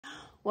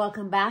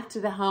Welcome back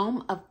to the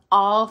home of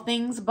all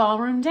things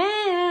ballroom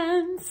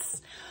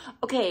dance.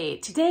 Okay,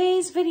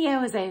 today's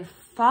video is a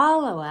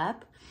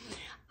follow-up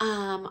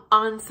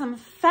on some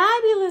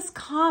fabulous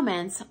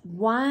comments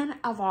one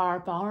of our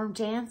ballroom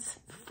dance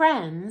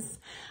friends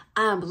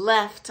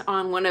left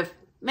on one of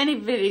many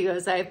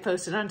videos I've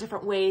posted on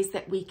different ways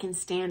that we can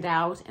stand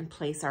out and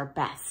place our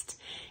best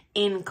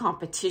in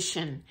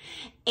competition.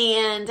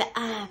 And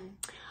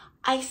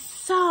I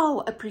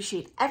so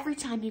appreciate every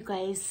time you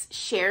guys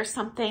share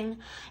something.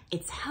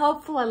 It's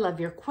helpful. I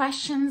love your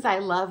questions. I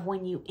love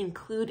when you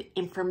include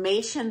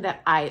information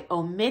that I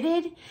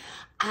omitted.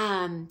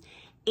 And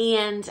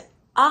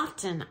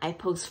often I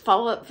post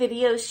follow-up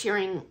videos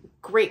sharing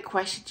great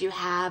questions you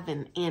have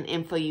and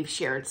info you've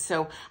shared.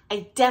 So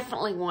I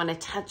definitely want to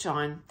touch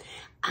on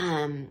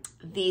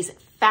these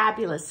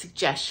fabulous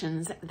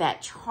suggestions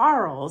that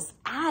Charles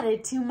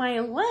added to my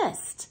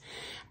list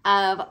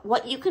of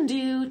what you can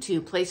do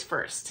to place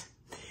first.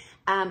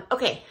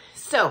 Okay,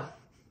 so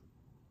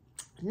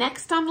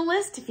next on the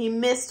list, if you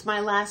missed my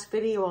last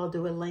video, I'll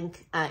do a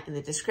link in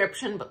the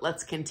description, but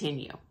let's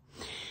continue.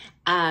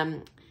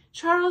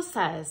 Charles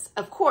says,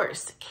 of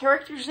course,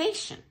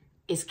 characterization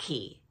is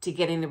key to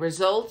getting the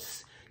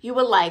results you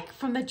would like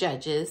from the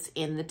judges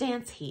in the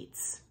dance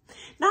heats,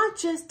 not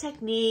just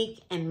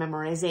technique and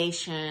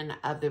memorization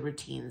of the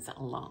routines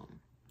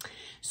alone.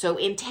 So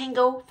in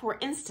tango, for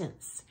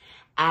instance,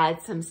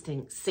 add some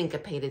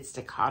syncopated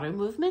staccato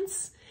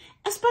movements,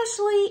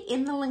 especially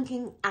in the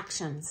linking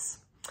actions.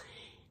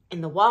 In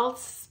the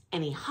waltz,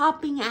 any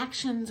hopping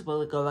actions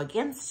will go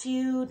against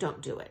you.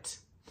 Don't do it.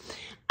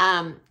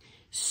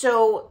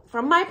 So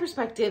from my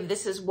perspective,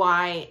 this is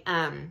why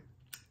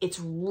it's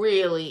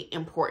really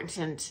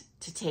important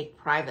to take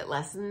private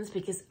lessons,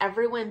 because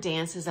everyone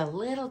dances a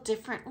little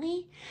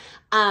differently,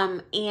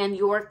 and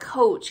your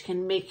coach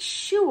can make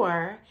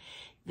sure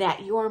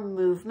that your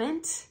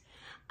movement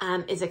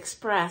is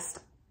expressed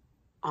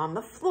on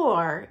the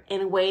floor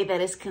in a way that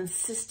is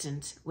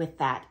consistent with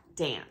that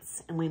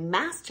dance. And we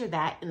master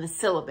that in the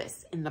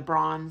syllabus, in the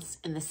bronze,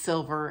 in the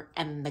silver,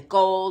 and the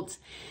gold.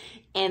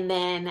 And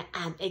then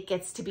it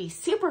gets to be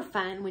super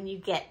fun when you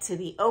get to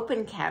the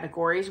open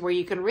categories where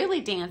you can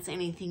really dance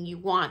anything you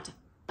want,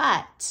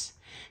 but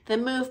the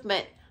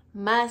movement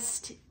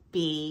must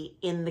be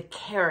in the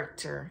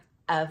character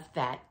of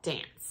that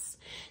dance.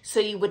 So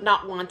you would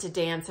not want to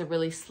dance a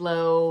really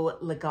slow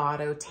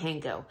legato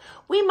tango.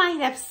 We might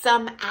have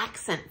some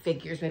accent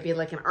figures, maybe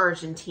like an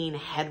Argentine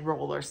head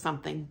roll or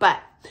something, but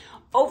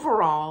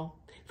overall,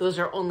 those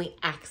are only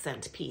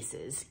accent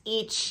pieces.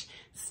 Each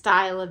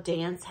style of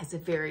dance has a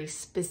very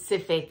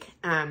specific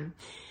kind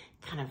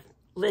of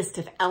list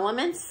of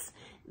elements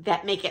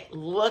that make it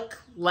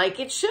look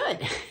like it should.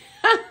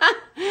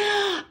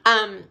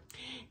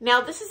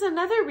 Now, this is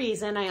another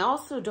reason I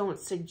also don't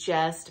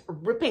suggest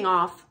ripping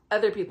off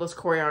other people's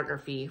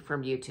choreography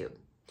from YouTube.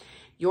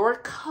 Your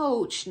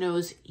coach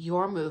knows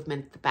your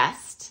movement the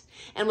best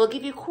and will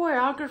give you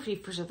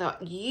choreography for so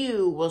that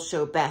you will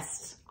show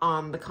best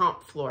on the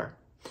comp floor.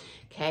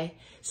 Okay,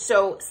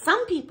 so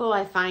some people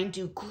I find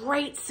do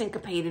great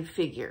syncopated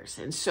figures,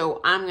 and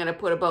so I'm going to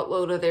put a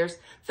boatload of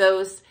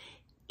those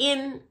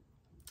in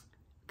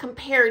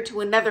compared to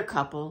another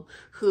couple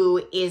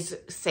who is,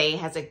 say,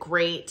 has a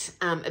great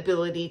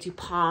ability to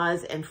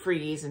pause and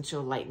freeze and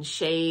show light and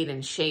shade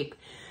and shape.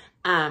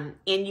 And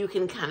you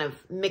can kind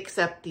of mix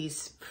up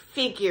these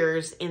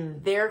figures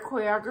in their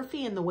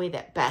choreography in the way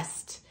that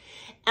best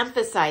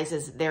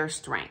emphasizes their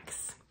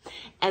strengths.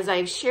 As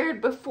I've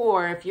shared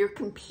before, if you're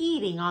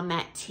competing on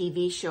that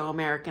TV show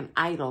American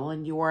Idol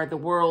and you are the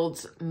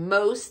world's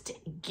most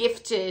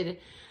gifted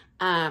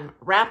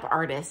rap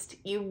artist,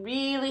 you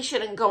really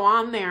shouldn't go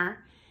on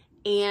there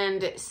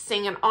and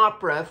sing an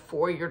opera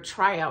for your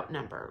tryout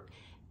number.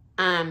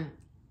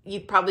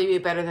 You'd probably be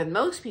better than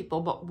most people,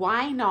 but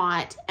why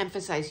not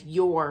emphasize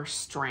your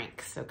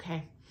strengths,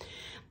 okay?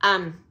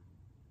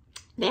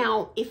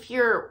 Now, if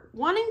you're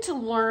wanting to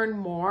learn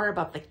more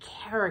about the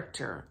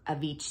character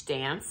of each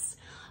dance,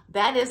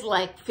 that is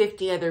like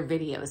 50 other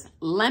videos.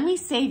 Let me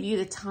save you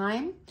the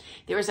time.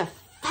 There is a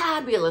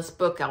fabulous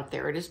book out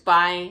there. It is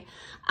by,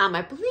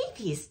 I believe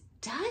he's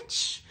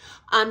Dutch.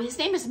 His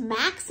name is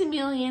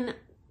Maximilian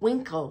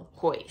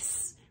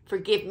Winkelhuis.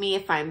 Forgive me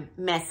if I'm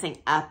messing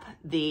up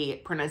the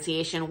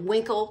pronunciation.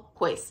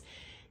 Winkelhuis.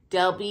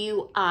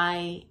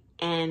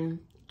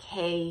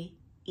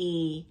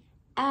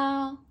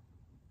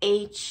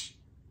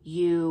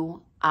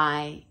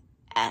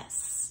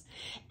 W-I-N-K-E-L-H-U-I-S.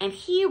 And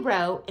he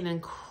wrote an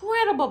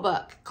incredible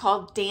book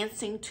called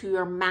Dancing to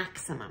Your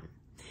Maximum.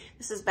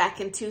 This is back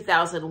in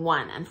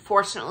 2001.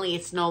 Unfortunately,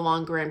 it's no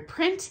longer in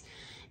print.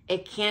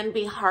 It can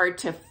be hard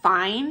to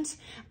find.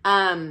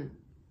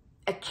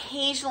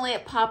 Occasionally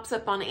it pops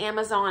up on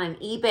Amazon and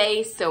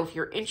eBay. So if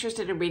you're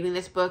interested in reading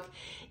this book,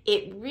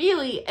 it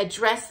really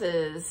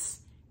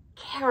addresses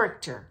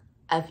character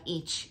of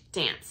each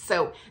dance.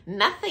 So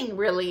nothing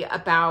really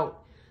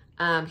about,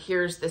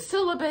 here's the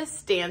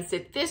syllabus, dance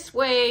it this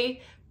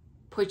way,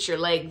 put your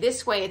leg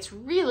this way. It's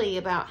really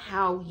about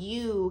how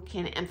you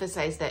can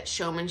emphasize that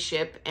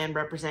showmanship and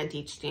represent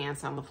each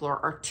dance on the floor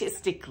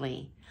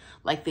artistically,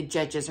 like the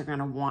judges are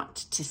gonna want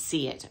to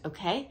see it,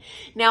 okay?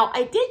 Now,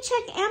 I did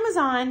check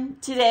Amazon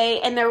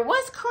today, and there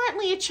was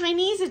currently a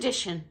Chinese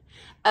edition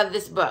of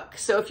this book.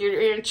 So if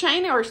you're in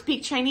China or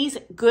speak Chinese,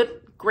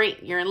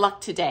 great, you're in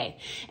luck today.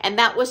 And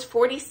that was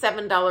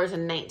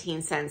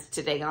 $47.19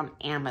 today on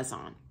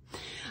Amazon.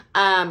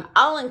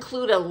 I'll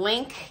include a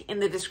link in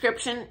the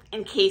description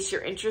in case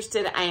you're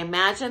interested. I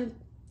imagine,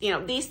 you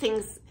know, these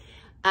things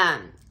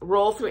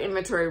roll through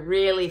inventory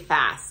really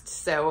fast.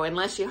 So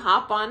unless you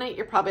hop on it,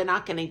 you're probably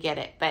not going to get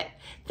it. But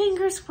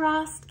fingers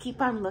crossed,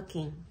 keep on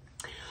looking.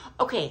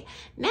 Okay,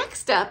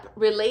 next up,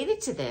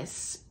 related to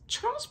this,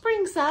 Charles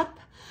brings up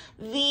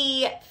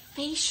the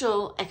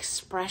facial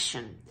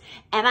expression.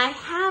 And I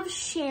have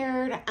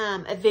shared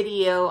a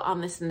video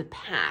on this in the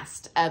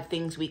past of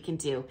things we can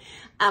do.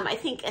 I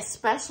think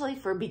especially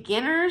for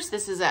beginners,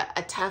 this is a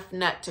tough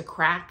nut to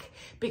crack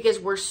because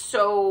we're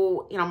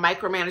so, you know,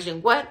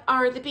 micromanaging. What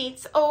are the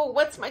beats? Oh,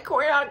 what's my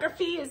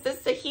choreography? Is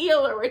this a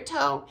heel or a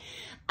toe?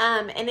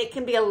 And it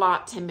can be a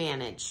lot to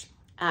manage.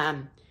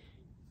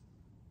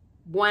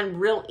 One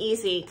real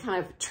easy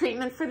kind of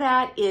treatment for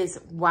that is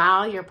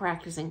while you're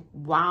practicing,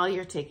 while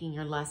you're taking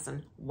your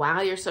lesson,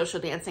 while you're social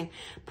dancing,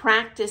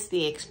 practice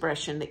the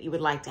expression that you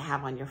would like to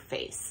have on your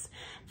face.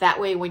 That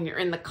way, when you're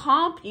in the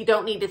comp, you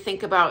don't need to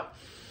think about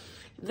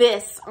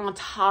this on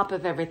top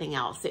of everything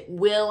else. It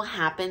will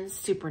happen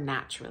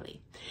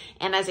supernaturally.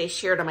 And as I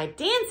shared on my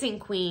Dancing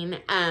Queen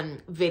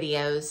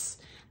videos,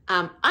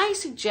 I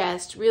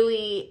suggest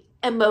really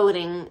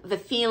emoting the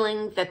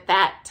feeling that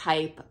that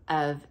type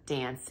of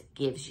dance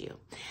gives you.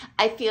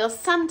 I feel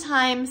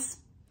sometimes,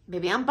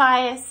 maybe I'm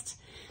biased,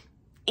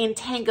 in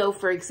tango,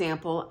 for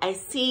example, I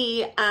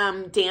see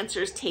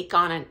dancers take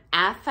on an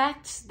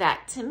affect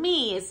that to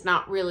me is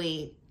not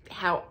really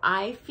how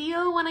I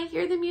feel when I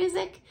hear the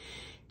music.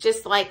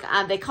 Just like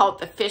they call it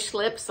the fish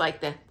lips,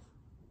 like the,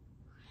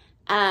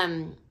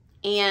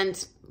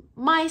 and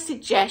my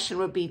suggestion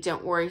would be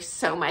don't worry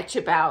so much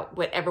about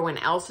what everyone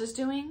else is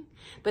doing,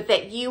 but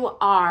that you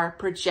are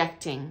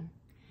projecting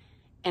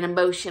an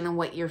emotion and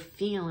what you're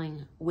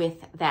feeling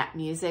with that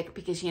music.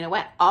 Because you know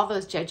what? All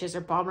those judges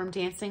are ballroom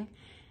dancing.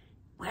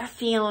 We're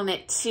feeling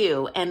it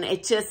too. And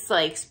it just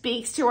like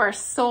speaks to our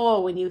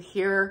soul when you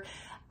hear,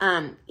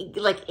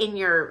 like in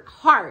your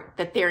heart,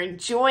 that they're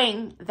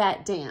enjoying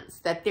that dance,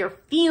 that they're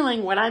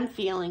feeling what I'm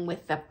feeling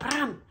with the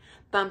bum,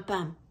 bum,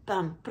 bum,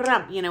 bum,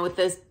 bum, you know, with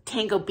those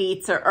tango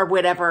beats or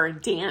whatever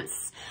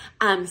dance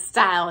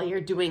style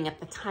you're doing at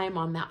the time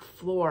on that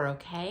floor,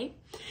 okay?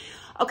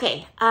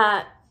 Okay,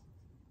 I'll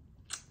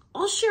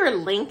share a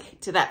link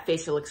to that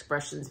facial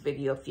expressions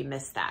video if you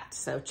missed that.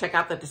 So check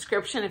out the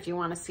description if you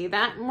want to see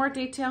that in more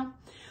detail.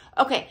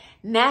 Okay,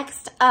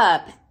 next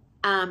up,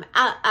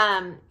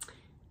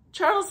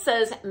 Charles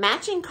says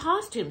matching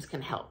costumes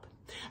can help.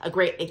 A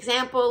great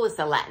example is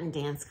the Latin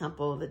dance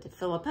couple, the De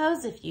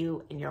Filippos. If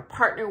you and your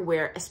partner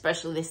wear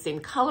especially the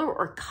same color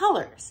or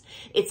colors,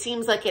 it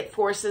seems like it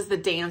forces the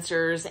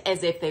dancers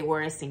as if they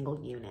were a single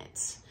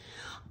unit.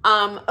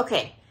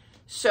 Okay,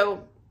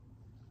 so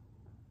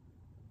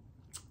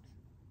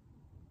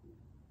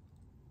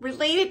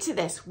related to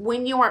this,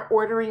 when you are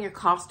ordering your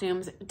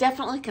costumes,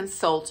 definitely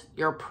consult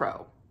your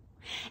pro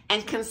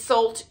and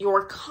consult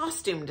your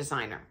costume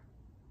designer.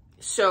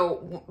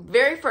 So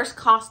very first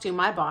costume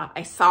I bought,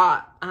 I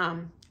saw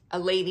a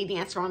lady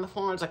dancer on the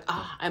floor. I was like,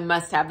 oh, I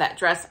must have that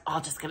dress.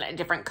 I'll just get a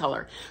different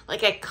color.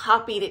 Like I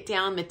copied it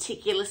down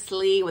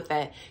meticulously with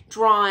a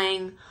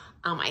drawing.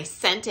 I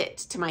sent it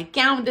to my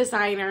gown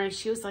designer and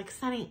she was like,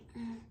 Sunny,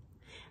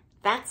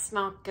 that's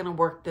not gonna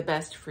work the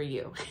best for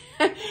you.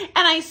 And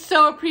I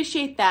so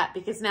appreciate that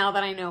because now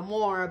that I know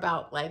more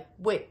about like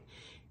what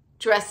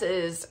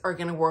dresses are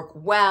gonna work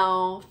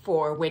well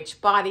for which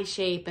body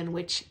shape and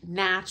which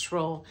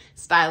natural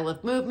style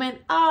of movement.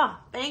 Oh,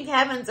 thank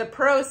heavens a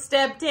pro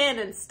stepped in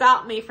and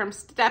stopped me from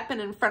stepping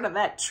in front of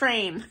that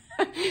train.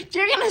 If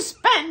you're gonna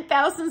spend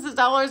thousands of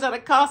dollars on a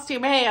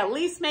costume, hey, at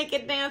least make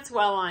it dance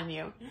well on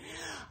you.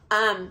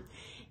 Although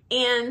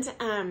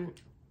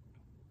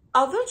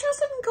Charles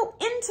didn't go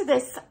into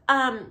this,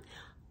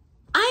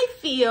 I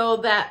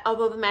feel that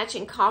although the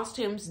matching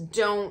costumes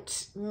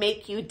don't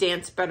make you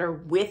dance better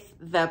with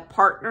the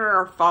partner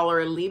or follow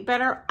or lead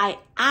better, I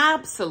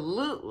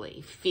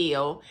absolutely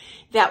feel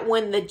that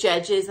when the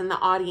judges and the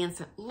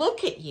audience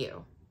look at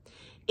you,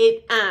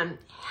 it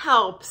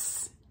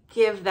helps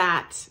give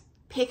that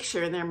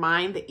picture in their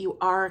mind that you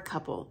are a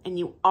couple and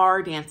you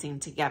are dancing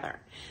together.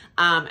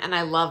 And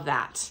I love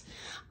that.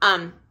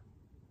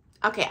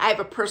 Okay, I have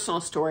a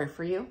personal story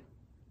for you.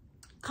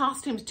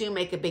 Costumes do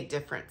make a big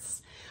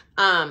difference.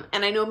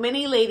 And I know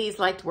many ladies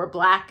like to wear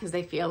black because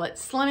they feel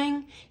it's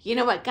slimming. You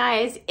know what,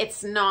 guys?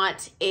 It's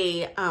not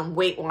a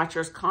Weight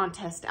Watchers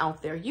contest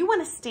out there. You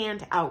want to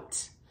stand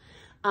out.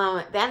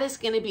 That is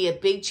going to be a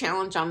big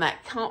challenge on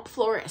that comp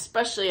floor,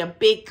 especially a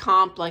big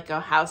comp like a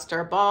house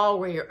star ball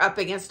where you're up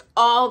against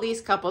all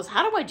these couples.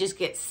 How do I just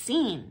get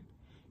seen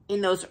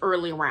in those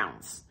early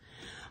rounds?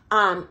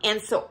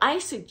 And so I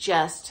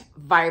suggest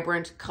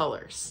vibrant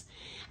colors.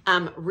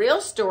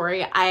 Real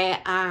story,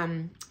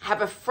 I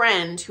have a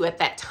friend who at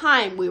that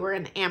time we were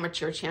in the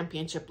amateur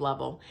championship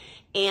level.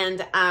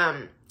 And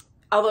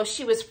although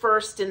she was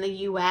first in the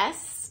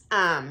US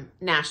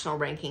national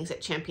rankings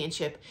at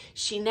championship,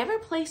 she never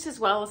placed as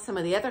well as some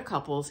of the other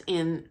couples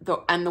in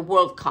the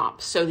World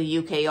Comp. So the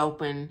UK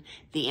Open,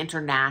 the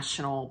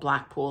International,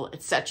 Blackpool,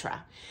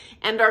 etc.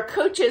 And our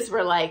coaches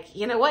were like,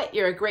 you know what,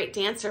 you're a great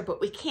dancer, but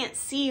we can't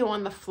see you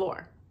on the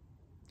floor.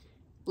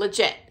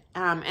 Legit.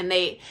 And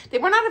they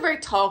were not a very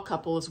tall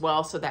couple as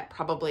well, so that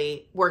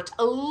probably worked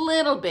a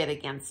little bit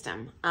against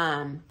them.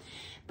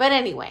 But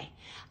anyway,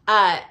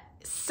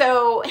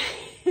 so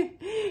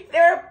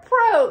their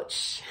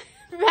approach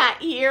that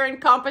year in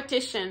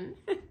competition,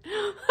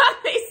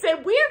 they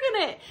said, we're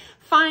going to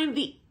find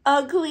the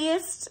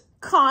ugliest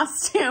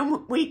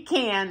costume we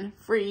can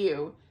for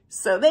you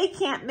so they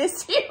can't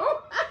miss you.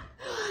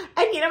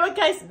 And you know what,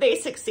 guys? They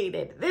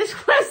succeeded. This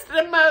was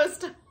the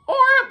most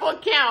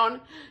horrible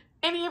gown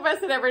any of us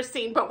had ever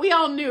seen, but we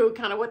all knew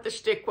kind of what the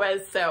shtick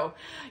was. So,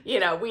 you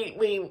know,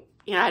 we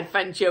had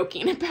fun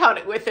joking about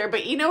it with her.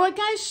 But you know what,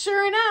 guys?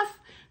 Sure enough,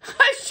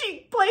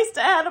 she placed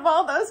ahead of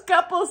all those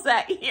couples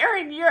that year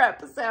in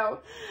Europe.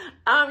 So,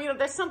 you know,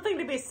 there's something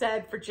to be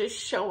said for just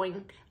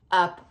showing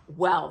up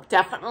well.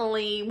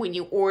 Definitely when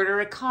you order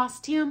a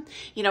costume,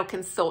 you know,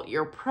 consult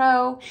your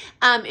pro.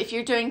 If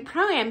you're doing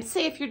pro-am,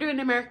 say if you're doing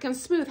American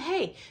Smooth,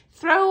 hey,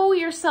 throw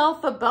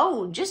yourself a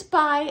bone. Just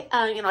buy,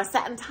 you know, a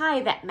satin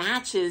tie that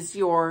matches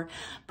your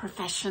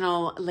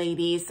professional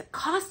lady's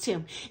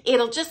costume.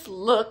 It'll just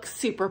look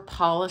super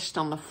polished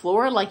on the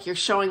floor, like you're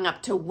showing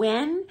up to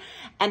win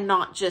and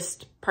not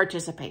just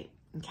participate,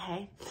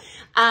 okay?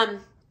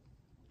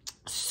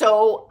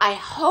 So I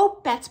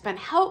hope that's been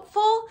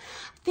helpful.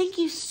 Thank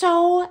you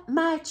so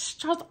much,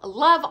 Charles.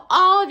 Love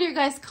all of your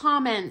guys'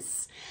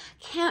 comments.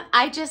 And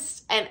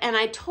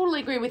I totally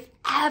agree with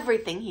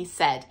everything he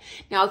said.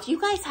 Now, if you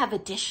guys have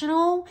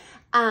additional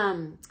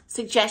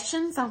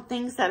suggestions on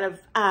things that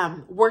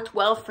have worked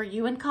well for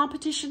you in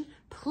competition,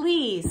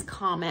 please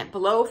comment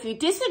below. If you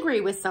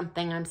disagree with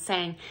something I'm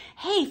saying,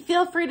 hey,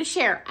 feel free to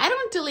share. I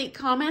don't delete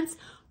comments.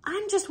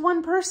 I'm just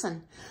one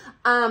person.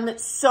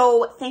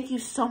 So thank you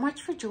so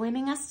much for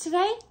joining us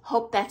today.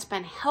 Hope that's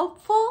been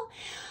helpful.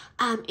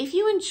 If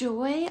you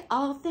enjoy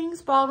all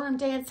things ballroom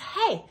dance,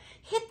 hey,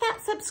 hit that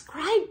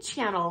subscribe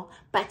channel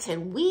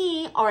button.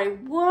 We are a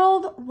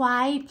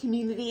worldwide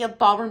community of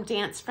ballroom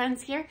dance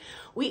friends here.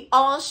 We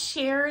all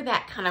share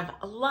that kind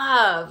of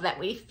love that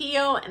we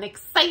feel and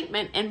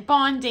excitement and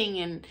bonding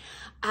and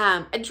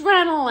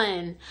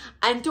adrenaline,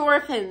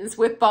 endorphins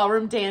with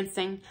ballroom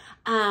dancing.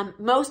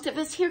 Most of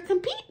us here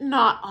compete,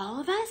 not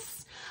all of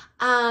us.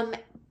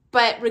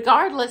 But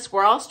regardless,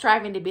 we're all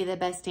striving to be the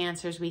best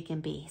dancers we can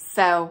be.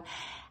 So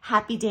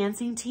happy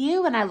dancing to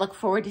you, and I look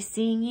forward to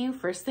seeing you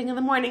first thing in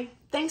the morning.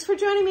 Thanks for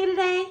joining me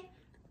today.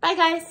 Bye,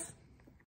 guys.